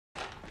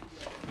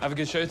Have a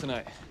good show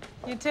tonight.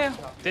 You too.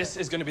 This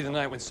is going to be the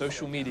night when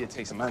social media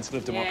takes a man to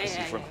live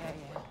democracy from.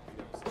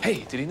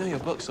 Hey, did you know your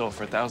book sold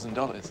for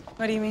 $1,000?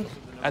 What do you mean?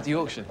 At the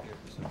auction.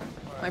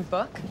 My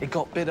book? It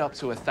got bid up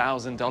to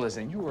 $1,000,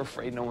 and you were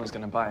afraid no one's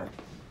going to buy it.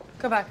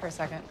 Go back for a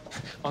second.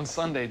 On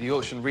Sunday, the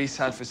auction Reese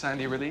had for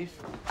Sandy Relief.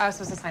 I was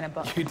supposed to sign a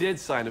book. You did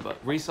sign a book.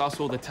 Reese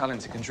asked all the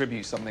talent to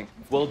contribute something.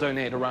 Will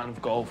donated a round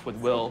of golf with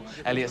Will.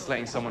 Elliot's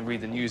letting someone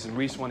read the news, and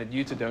Reese wanted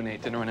you to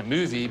donate dinner and a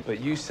movie, but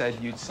you said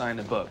you'd sign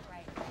a book.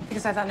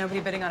 Because I thought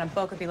nobody bidding on a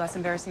book would be less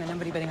embarrassing than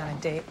nobody bidding on a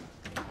date.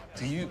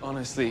 Do you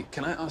honestly,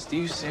 can I ask, do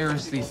you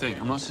seriously think,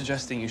 I'm not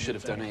suggesting you should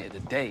have donated a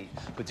date,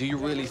 but do you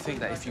really think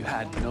that if you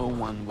had, no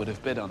one would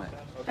have bid on it?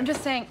 I'm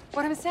just saying,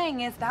 what I'm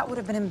saying is that would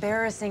have been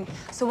embarrassing.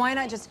 So why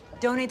not just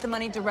donate the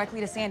money directly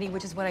to Sandy,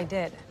 which is what I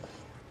did.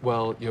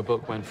 Well, your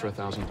book went for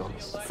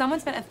 $1,000. Someone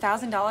spent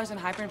 $1,000 on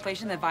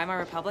hyperinflation in the Weimar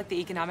Republic, the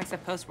economics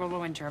of post-World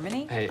War I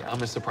Germany? Hey,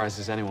 I'm as surprised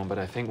as anyone, but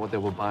I think what they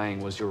were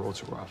buying was your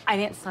autograph. I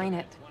didn't sign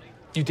it.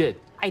 You did?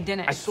 I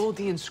didn't. I saw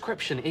the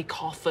inscription. Ich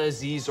hoffe,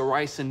 Sie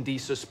zerreißen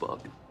dieses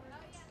Buch.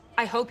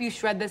 I hope you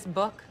shred this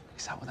book.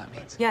 Is that what that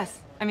means? Yes.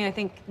 I mean, I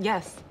think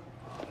yes.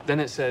 Then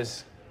it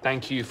says,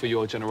 thank you for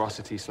your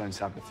generosity, Sloan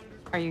Sabbath.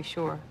 Are you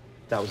sure?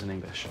 That was in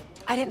English.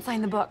 I didn't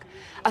sign the book.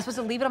 I was supposed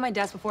to leave it on my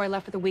desk before I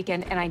left for the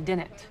weekend, and I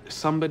didn't.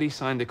 Somebody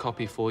signed a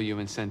copy for you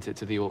and sent it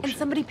to the auction. And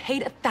somebody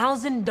paid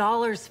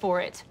 $1,000 for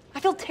it. I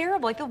feel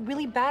terrible. I feel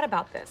really bad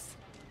about this.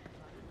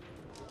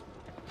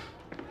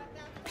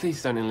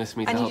 Please don't enlist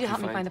me to I need help you to help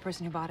me find find the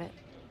person who bought it.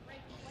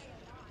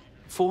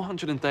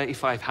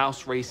 435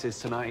 House races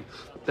tonight,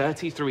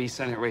 33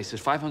 Senate races,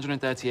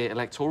 538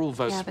 electoral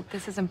votes. Yeah, but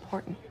this is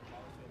important.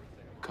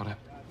 Got it.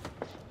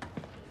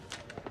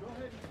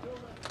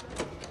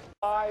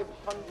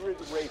 500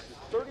 races,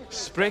 32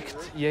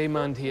 Spricht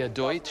jemand hier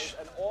Deutsch?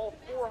 and all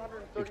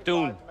 435 Ich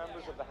tun.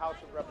 members of the House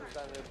of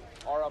Representatives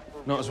are up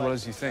for Not as well re-election.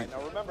 as you think.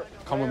 Now remember,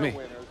 Come with they're me.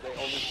 winners, they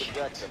only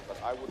project them, but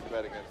I wouldn't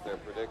bet against their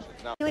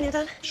predictions. Now, When you're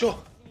done? Sure.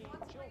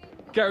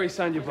 Gary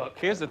signed your book.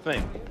 Here's the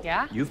thing.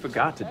 Yeah? You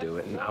forgot to do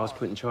it, and I was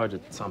put in charge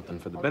of something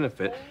for the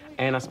benefit,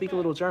 and I speak a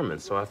little German,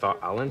 so I thought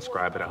I'll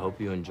inscribe it. I hope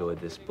you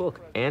enjoyed this book.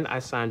 And I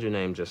signed your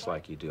name just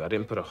like you do. I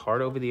didn't put a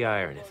heart over the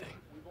I or anything.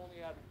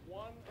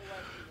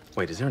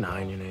 Wait, is there an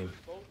I in your name?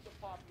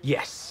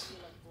 Yes.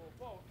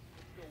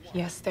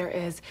 Yes, there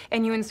is.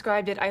 And you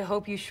inscribed it, I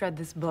hope you shred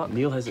this book.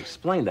 Neil has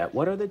explained that.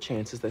 What are the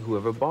chances that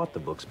whoever bought the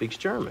book speaks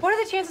German? What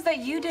are the chances that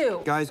you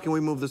do? Guys, can we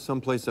move this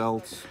someplace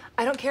else?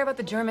 I don't care about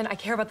the German, I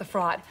care about the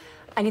fraud.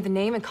 I need the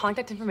name and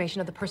contact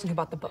information of the person who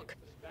bought the book.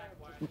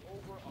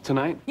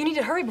 Tonight? You need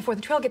to hurry before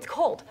the trail gets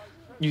cold.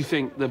 You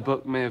think the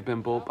book may have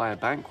been bought by a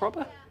bank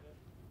robber?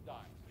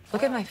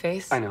 Look at my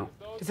face. I know.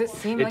 Does it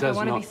seem It like I does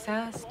want to not. be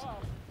sassed?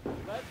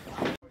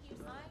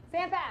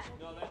 Santa!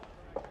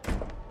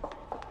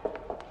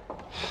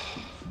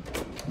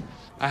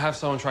 I have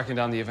someone tracking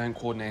down the event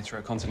coordinator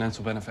at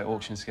Continental Benefit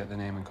Auctions to get their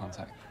name and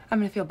contact. I'm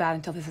gonna feel bad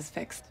until this is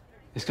fixed.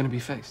 It's going to be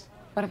fixed.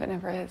 What if it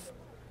never is?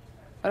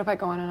 What if I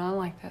go on and on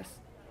like this?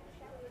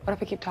 What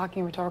if I keep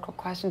talking rhetorical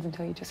questions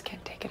until you just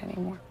can't take it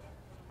anymore?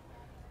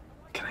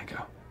 Can I go?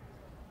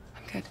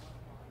 I'm good.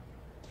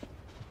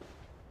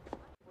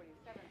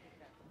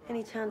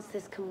 Any chance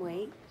this can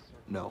wait?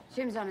 No.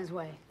 Jim's on his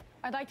way.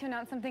 I'd like to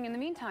announce something in the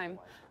meantime.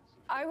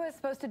 I was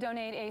supposed to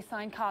donate a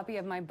signed copy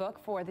of my book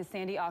for the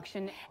Sandy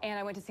auction, and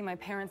I went to see my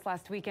parents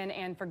last weekend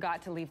and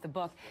forgot to leave the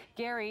book.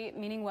 Gary,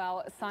 meaning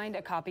well, signed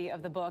a copy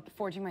of the book,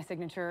 forging my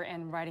signature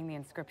and writing the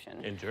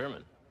inscription. In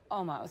German.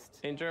 Almost.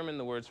 In German,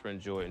 the words for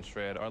enjoy and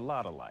shred are a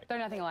lot alike. They're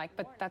nothing alike,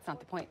 but that's not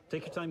the point.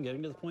 Take your time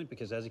getting to the point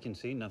because, as you can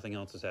see, nothing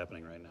else is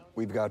happening right now.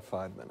 We've got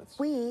 5 minutes.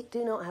 We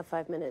do not have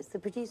 5 minutes. The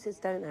producers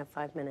don't have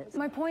 5 minutes.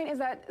 My point is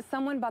that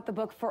someone bought the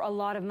book for a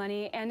lot of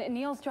money, and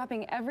Neil's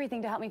dropping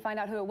everything to help me find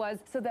out who it was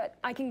so that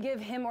I can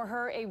give him or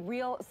her a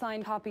real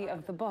signed copy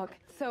of the book.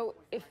 So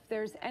if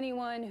there's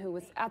anyone who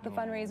was at the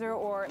fundraiser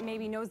or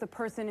maybe knows the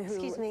person who...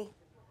 Excuse me.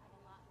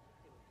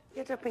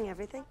 You're dropping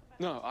everything?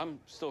 No, I'm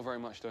still very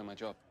much doing my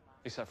job,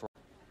 except for...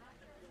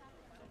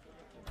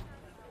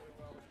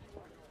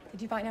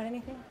 Did you find out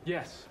anything?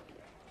 Yes.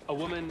 A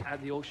woman at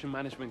the auction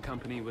management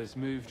company was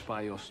moved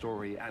by your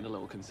story and a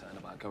little concerned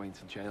about going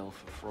to jail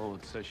for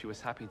fraud, so she was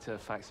happy to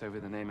fax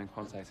over the name and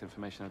contact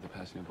information of the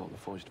person who bought the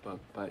forged book,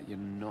 but you're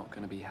not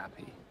going to be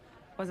happy.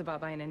 Was it bought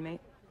by an inmate?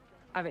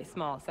 I have a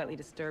small, slightly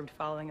disturbed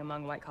following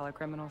among white-collar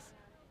criminals.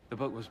 The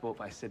book was bought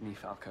by Sidney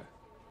Falco.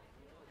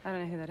 I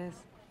don't know who that is.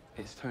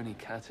 It's Tony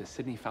Curtis.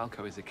 Sidney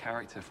Falco is a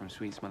character from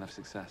Sweet Smell of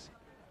Success.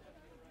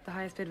 The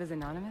highest bid was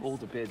anonymous? All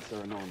the bids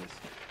are anonymous.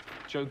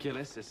 Joe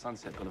Gillis is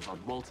Sunset Boulevard.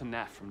 Walter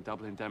Neff from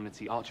Double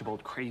Indemnity.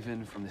 Archibald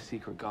Craven from The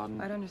Secret Garden.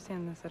 I don't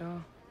understand this at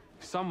all.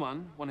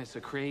 Someone wanted to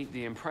create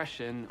the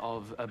impression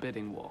of a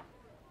bidding war.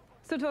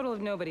 So a total of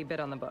nobody bid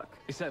on the book.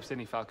 Except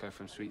Sidney Falco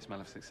from Sweet Smell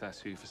of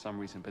Success, who for some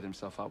reason bid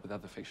himself up with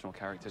other fictional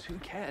characters. Who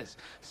cares?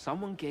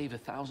 Someone gave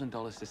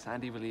 $1,000 to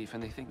Sandy Relief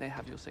and they think they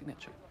have your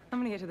signature. I'm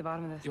gonna get to the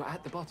bottom of this. You're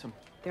at the bottom.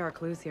 There are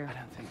clues here. I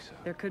don't think so.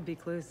 There could be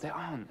clues. There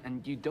aren't,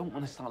 and you don't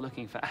want to start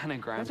looking for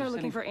anagrams. Let's start of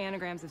looking Sidney- for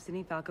anagrams of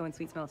Sidney Falco and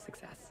Sweet Smell of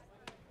Success.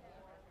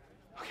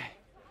 Okay.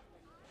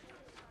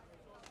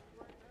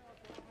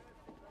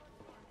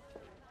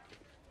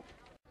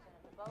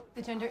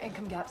 The gender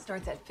income gap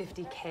starts at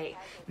 50K.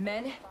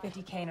 Men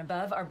 50K and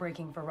above are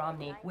breaking for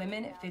Romney.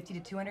 Women 50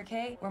 to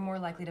 200K were more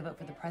likely to vote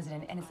for the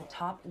president, and it's the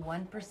top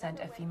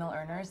 1% of female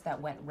earners that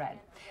went red.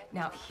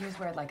 Now, here's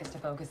where I'd like us to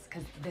focus,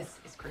 because this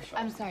is crucial.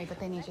 I'm sorry, but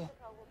they need you.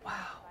 Wow.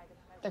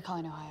 They're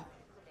calling Ohio.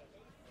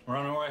 We're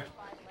on our way.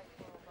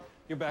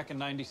 You're back in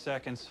 90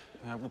 seconds.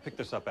 We'll pick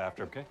this up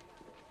after, okay?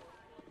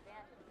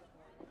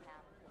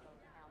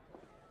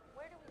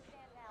 Where do we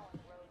stand now on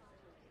Road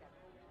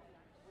 270?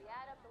 We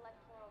add up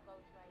electoral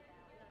votes right now.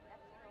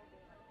 Mexico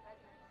being on the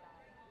president's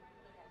side,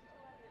 he has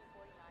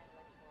 249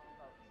 electoral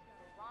votes.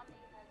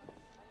 Romney has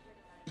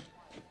 191.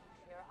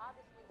 They're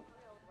obviously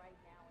thrilled right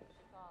now in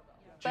Chicago.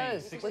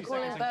 Both. We're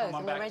calling both,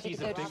 and we're ready to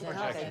go to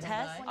Chicago.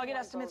 Tess? I'll get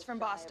estimates from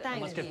Boston.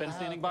 Thank Let's get Ben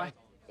standing by.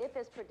 If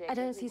as predicted, I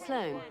don't see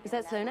Sloan. Is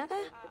that Sloan out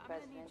there?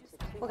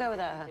 We'll go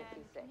without her.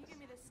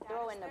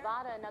 Throw in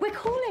Nevada another. We're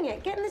calling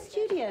it. Get in the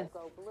studio.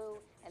 Go blue,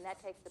 and that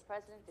takes the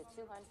president to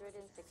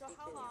 262.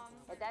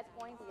 At that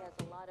point, he has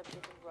a lot of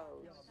different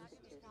roads to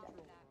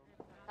 270.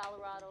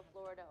 Colorado,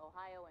 Florida,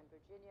 Ohio, and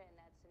Virginia in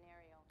that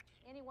scenario.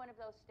 Any one of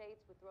those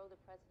states would throw the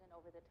president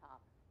over the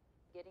top.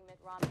 Getting Mitt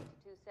Romney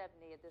to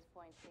 270 at this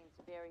point seems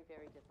very,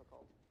 very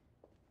difficult.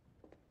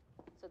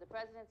 So the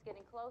president's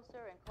getting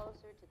closer and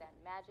closer to that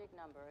magic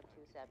number of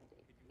 270.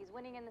 He's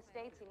winning in the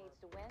states he needs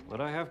to win. What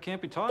I have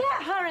can't be taught.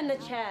 Get her in the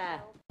chair.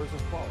 I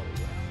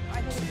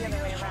think it's the other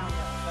way around,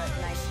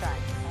 but nice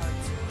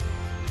try.